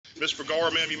Ms.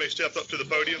 Vergara, ma'am, you may step up to the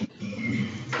podium.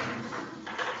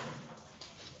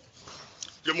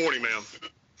 Good morning, ma'am.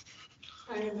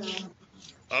 How you doing?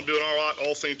 I'm doing all right,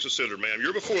 all things considered, ma'am.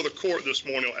 You're before the court this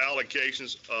morning on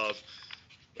allegations of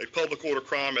a public order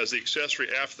crime as the accessory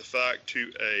after the fact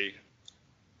to a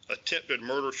attempted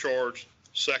murder charge,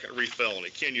 second-degree felony.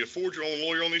 Can you afford your own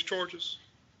lawyer on these charges?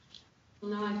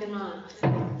 No, I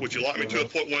cannot. Would you like me to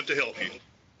appoint one to help you?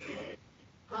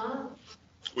 Huh?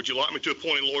 Would you like me to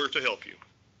appoint a lawyer to help you?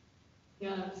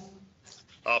 Yes.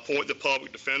 I appoint the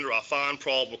public defender. I find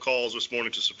probable cause this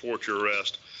morning to support your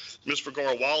arrest. Ms.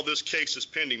 Vergara, while this case is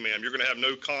pending, ma'am, you're going to have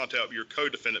no contact with your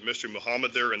co-defendant, Mr.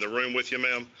 Muhammad, there in the room with you,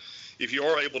 ma'am. If you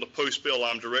are able to post bail,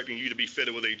 I'm directing you to be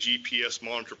fitted with a GPS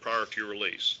monitor prior to your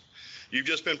release. You've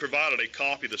just been provided a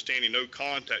copy of the standing no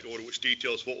contact order, which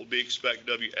details what will be expected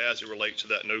of you as it relates to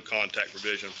that no contact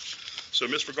provision. So,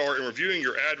 Ms. Vergara, in reviewing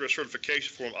your address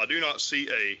certification form, I do not see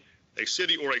a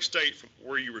city or a state from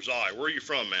where you reside. Where are you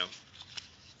from, ma'am?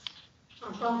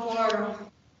 I'm from Florida.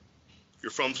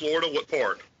 You're from Florida? What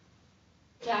part?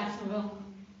 Jacksonville.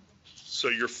 So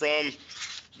you're from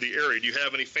the area. Do you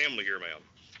have any family here,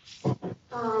 ma'am?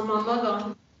 My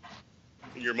mother.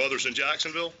 Your mother's in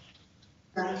Jacksonville?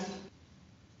 Yes.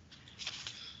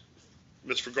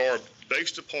 Ms. Vergara,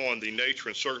 based upon the nature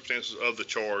and circumstances of the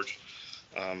charge,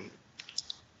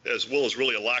 as well as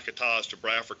really a lack of ties to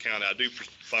Bradford County, I do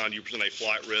find you present a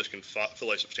flight risk and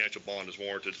feel a substantial bond is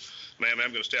warranted. Ma'am,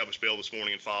 I'm going to establish bail this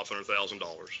morning in $500,000.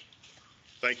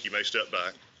 Thank you. You may step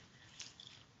back.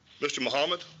 Mr.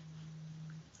 Muhammad?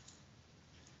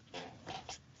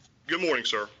 Good morning,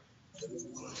 sir.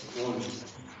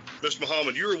 Mr.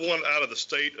 Muhammad, you were one out of the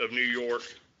state of New York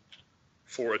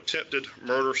for attempted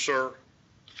murder, sir.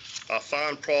 I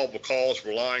find probable cause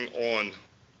relying on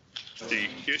the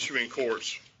issuing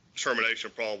court's determination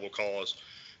of probable cause.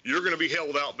 You're going to be held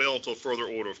without bail until further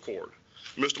order of court.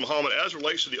 Mr. Muhammad, as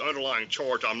relates to the underlying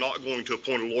charge, I'm not going to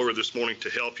appoint a lawyer this morning to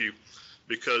help you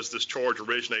because this charge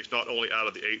originates not only out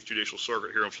of the 8th Judicial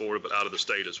Circuit here in Florida, but out of the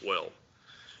state as well.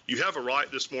 You have a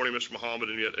right this morning, Mr. Muhammad,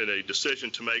 in a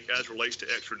decision to make as relates to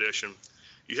extradition.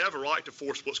 You have a right to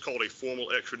force what's called a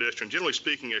formal extradition. Generally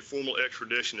speaking, a formal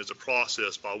extradition is a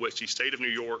process by which the state of New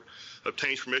York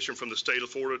obtains permission from the state of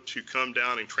Florida to come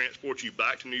down and transport you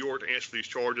back to New York to answer these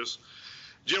charges.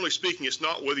 Generally speaking, it's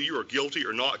not whether you are guilty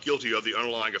or not guilty of the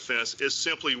underlying offense. It's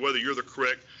simply whether you're the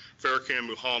correct Farrakhan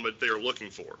Muhammad they are looking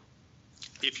for.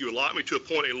 If you would like me to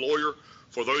appoint a lawyer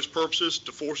for those purposes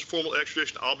to force a formal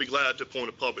extradition, I'll be glad to appoint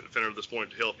a public defender this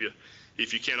morning to help you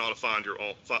if you cannot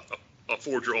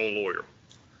afford your own lawyer.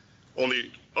 On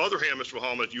the other hand, Mr.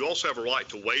 Muhammad, you also have a right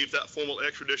to waive that formal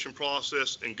extradition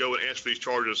process and go and answer these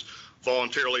charges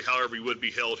voluntarily. However, you would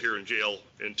be held here in jail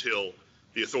until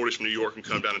the authorities from New York can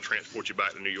come down and transport you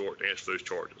back to New York to answer those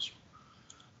charges.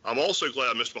 I'm also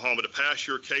glad, Mr. Muhammad, to pass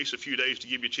your case a few days to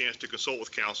give you a chance to consult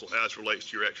with counsel as relates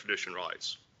to your extradition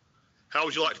rights. How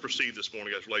would you like to proceed this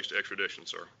morning as relates to extradition,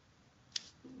 sir?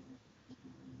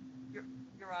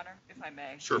 Your Honor, if I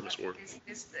may. Sure, Ms. Ward.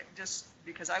 Just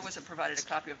because I wasn't provided a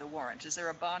copy of the warrant, is there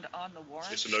a bond on the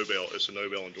warrant? It's a no bail. It's a no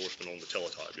bail endorsement on the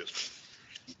teletype, yes,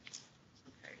 ma'am.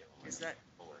 Okay. Is that?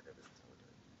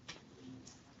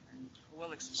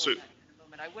 We'll explore that in a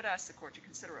moment. I would ask the court to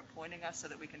consider appointing us so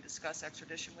that we can discuss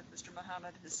extradition with Mr.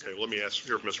 Muhammad. Okay, let me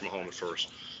hear from Mr. Muhammad first.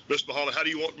 Mr. Muhammad, how do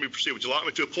you want me to proceed? Would you like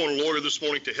me to appoint a lawyer this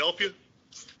morning to help you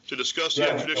to discuss the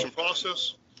extradition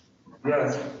process?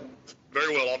 Yes.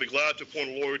 Very well. I'll be glad to appoint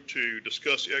a lawyer to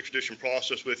discuss the extradition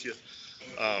process with you.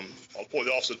 I'll appoint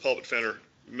the Office of the Public Defender.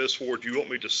 Ms. Ward, do you want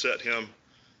me to set him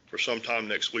for sometime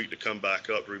next week to come back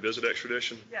up to revisit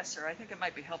extradition? Yes, sir. I think it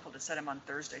might be helpful to set him on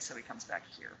Thursday so he comes back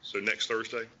here. So next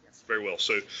Thursday? Yes. Very well.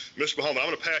 So, Mr. Muhammad, I'm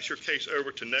going to pass your case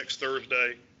over to next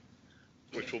Thursday,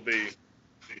 which will be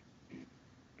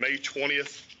May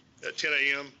 20th at 10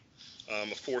 a.m.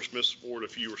 Of course, Ms. Ward,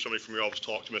 if you or somebody from your office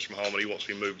talk to Mr. Muhammad, he wants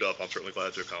to be moved up, I'm certainly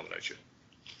glad to accommodate you.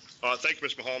 Thank you,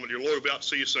 Mr. Muhammad. Your lawyer will be out to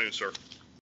see you soon, sir.